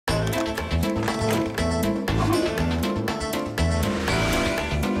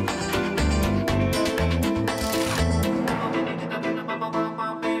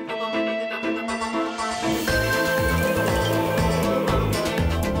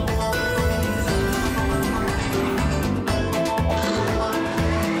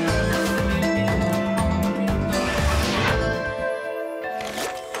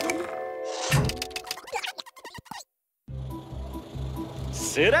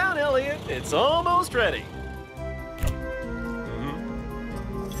Sit down, Eliot. It's almost ready.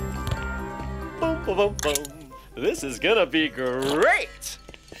 Boom, boom, boom, boom. This is gonna be great.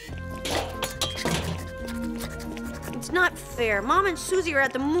 It's not fair. Mom and Susie are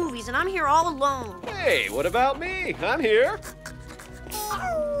at the movies, and I'm here all alone. Hey, what about me? I'm here.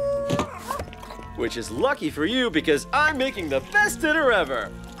 Which is lucky for you because I'm making the best dinner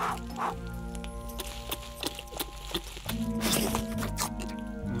ever.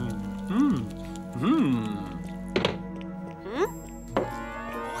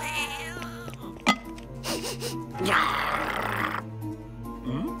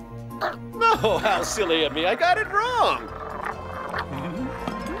 Oh, how silly of me. I got it wrong.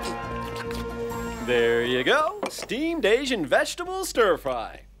 There you go. Steamed Asian vegetable stir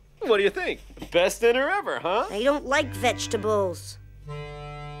fry. What do you think? Best dinner ever, huh? I don't like vegetables.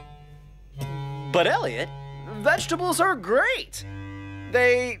 But Eliot, vegetables are great.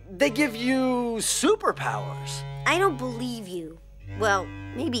 They give you superpowers. I don't believe you. Well,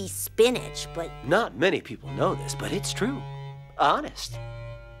 maybe spinach, but... Not many people know this, but it's true. Honest.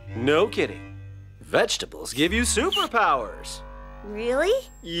 No kidding. Vegetables give you superpowers. Really?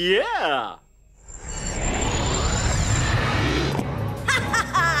 Yeah.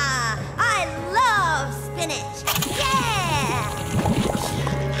 I love spinach! Yeah!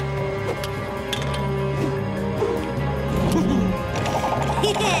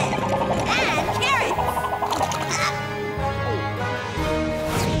 And carrots!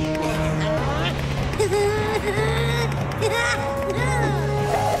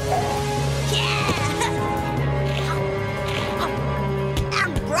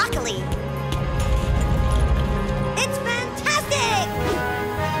 And broccoli! It's fantastic!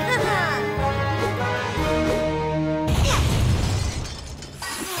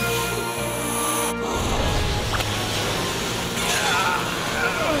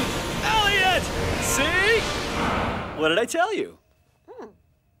 Eliot! See? What did I tell you?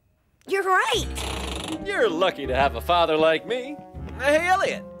 You're right. You're lucky to have a father like me. Hey,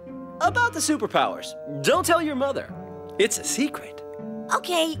 Eliot, about the superpowers. Don't tell your mother. It's a secret.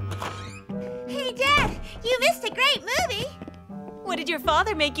 Okay. Hey, Dad, you missed a great movie. What did your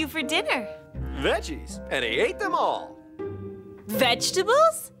father make you for dinner? Veggies, and he ate them all.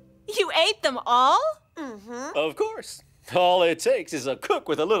 Vegetables? You ate them all? Mm-hmm. Of course. All it takes is a cook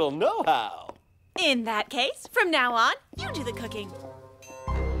with a little know-how. In that case, from now on, you do the cooking.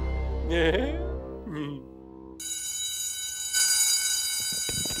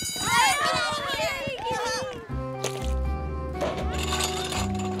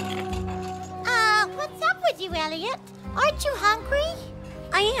 What's up with you, Eliot? Aren't you hungry?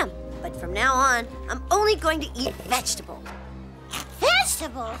 I am, but from now on, I'm only going to eat vegetables.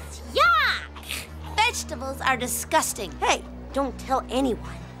 Vegetables? Yuck! Vegetables are disgusting. Hey, don't tell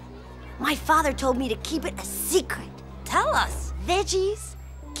anyone. My father told me to keep it a secret. Tell us. Veggies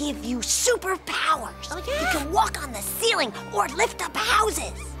give you superpowers. Oh, yeah? You can walk on the ceiling or lift up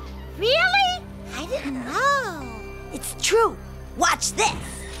houses. Really? I didn't know. It's true. Watch this.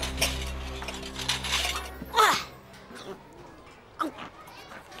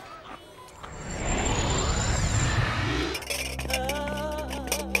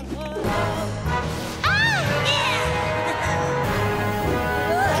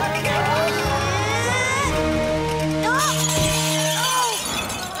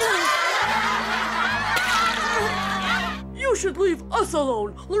 You should leave us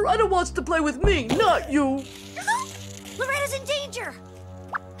alone. Loretta wants to play with me, not you. Loretta's in danger.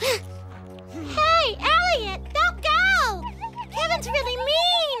 Hey, Eliot, don't go! Kevin's really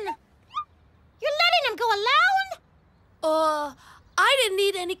mean. You're letting him go alone? I didn't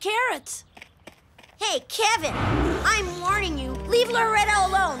eat any carrots. Hey, Kevin, I'm warning you. Leave Loretta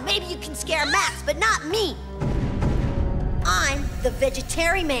alone. Maybe you can scare Max, but not me. I'm the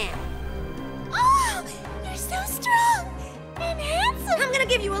Vegitari man. Oh, you're so strong and handsome. I'm gonna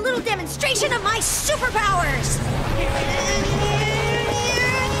give you a little demonstration of my superpowers.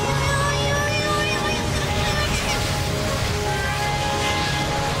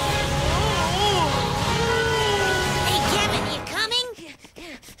 Hey, Kevin, you coming?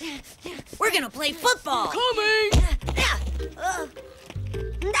 We're gonna play football. Coming!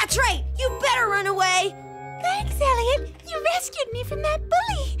 That's right. You better run away. Thanks, Eliot. You rescued me from that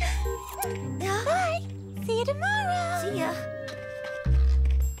bully. Bye. See you tomorrow. See ya.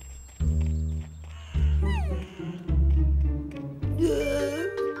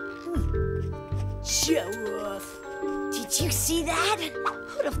 Show off. Did you see that?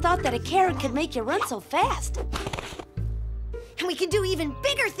 Who'd have thought that a carrot could make you run so fast? And we can do even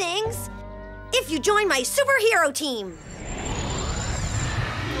bigger things if you join my superhero team.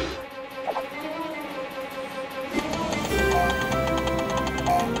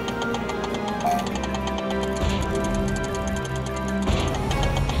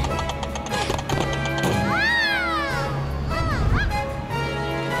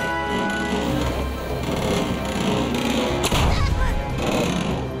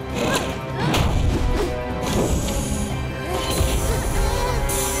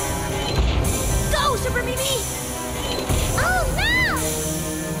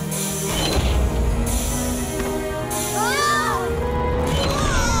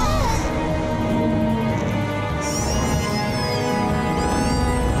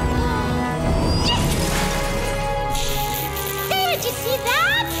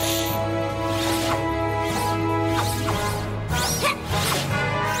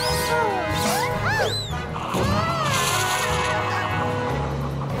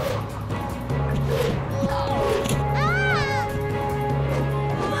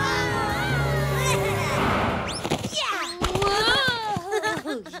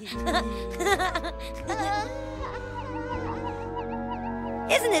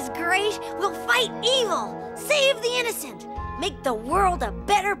 We'll fight evil, save the innocent, make the world a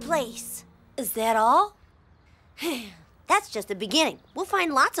better place. Is that all? That's just the beginning. We'll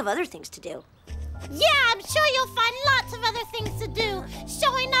find lots of other things to do. Yeah, I'm sure you'll find lots of other things to do.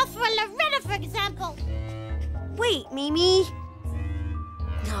 Showing off for Loretta, for example. Wait, Mimi.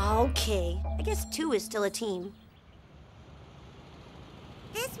 Okay, I guess 2 is still a team.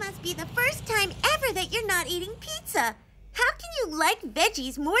 This must be the first time ever that you're not eating pizza. How can you like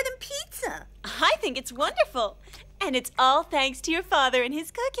veggies more than pizza? I think it's wonderful. And it's all thanks to your father and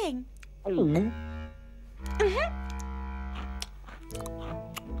his cooking.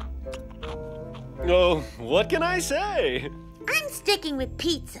 Oh, what can I say? I'm sticking with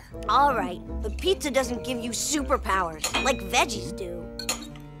pizza. All right, but pizza doesn't give you superpowers like veggies do.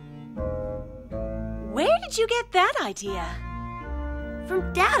 Where did you get that idea?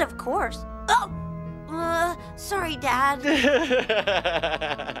 From Dad, of course. Oh, sorry, Dad.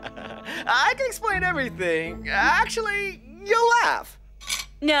 I can explain everything. Actually, you'll laugh.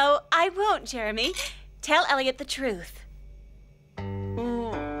 No, I won't, Jeremy. Tell Eliot the truth.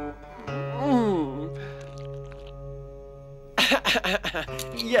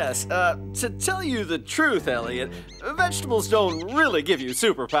 Yes, to tell you the truth, Eliot, vegetables don't really give you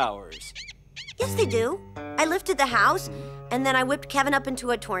superpowers. Yes, they do. I lifted the house, and then I whipped Kevin up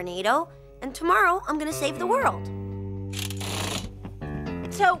into a tornado, and tomorrow I'm gonna save the world.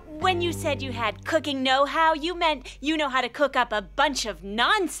 So when you said you had cooking know-how, you meant you know how to cook up a bunch of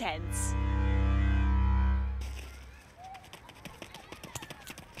nonsense.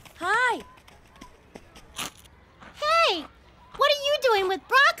 Hi. Hey, what are you doing with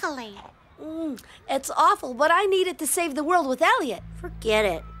broccoli? It's awful, but I need it to save the world with Eliot. Forget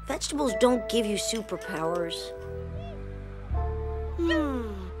it. Vegetables don't give you superpowers.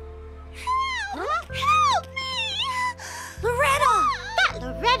 Help me! Loretta! That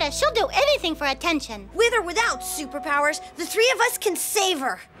Loretta, she'll do anything for attention. With or without superpowers, the 3 of us can save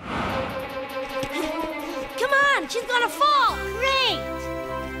her. Come on, she's gonna fall. Great!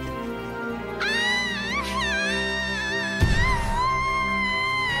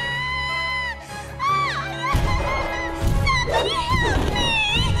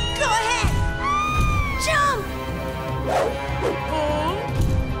 Go ahead! Jump!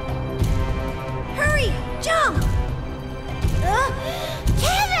 Hurry! Jump!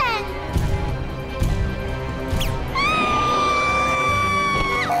 Kevin!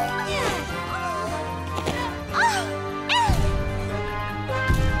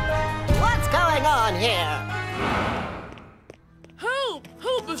 What's going on here? Help!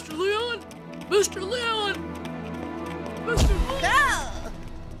 Help, Mr. Leon! Mr. Leon! Mr. Leon! Go!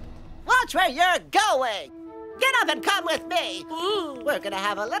 Watch where you're going! Get up and come with me! Oh, We're gonna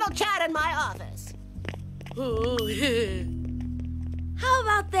have a little chat in my office. oh, yeah. How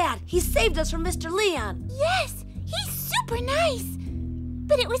about that? He saved us from Mr. Leon. Yes, he's super nice.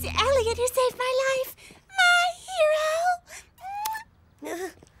 But it was Eliot who saved my life. My hero.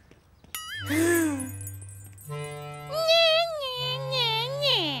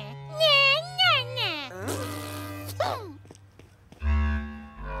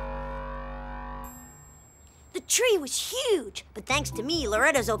 The tree was huge, but thanks to me,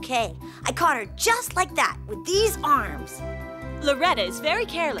 Loretta's okay. I caught her just like that, with these arms. Loretta is very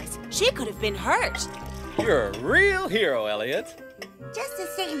careless. She could have been hurt. You're a real hero, Eliot. Just the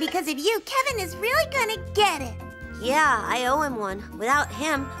same, because of you, Kevin is really gonna get it. Yeah, I owe him one. Without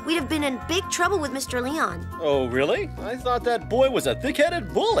him, we'd have been in big trouble with Mr. Leon. Oh, really? I thought that boy was a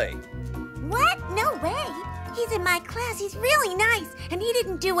thick-headed bully. What? No way. He's in my class. He's really nice. And he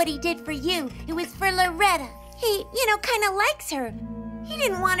didn't do what he did for you. It was for Loretta. He, kind of likes her. He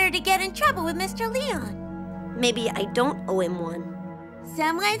didn't want her to get in trouble with Mr. Leon. Maybe I don't owe him one.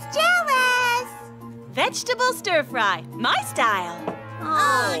 Someone's jealous. Vegetable stir-fry, my style.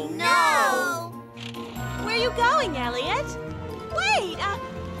 Oh, no. Where are you going, Eliot? Wait,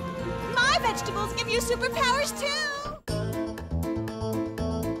 my vegetables give you superpowers too.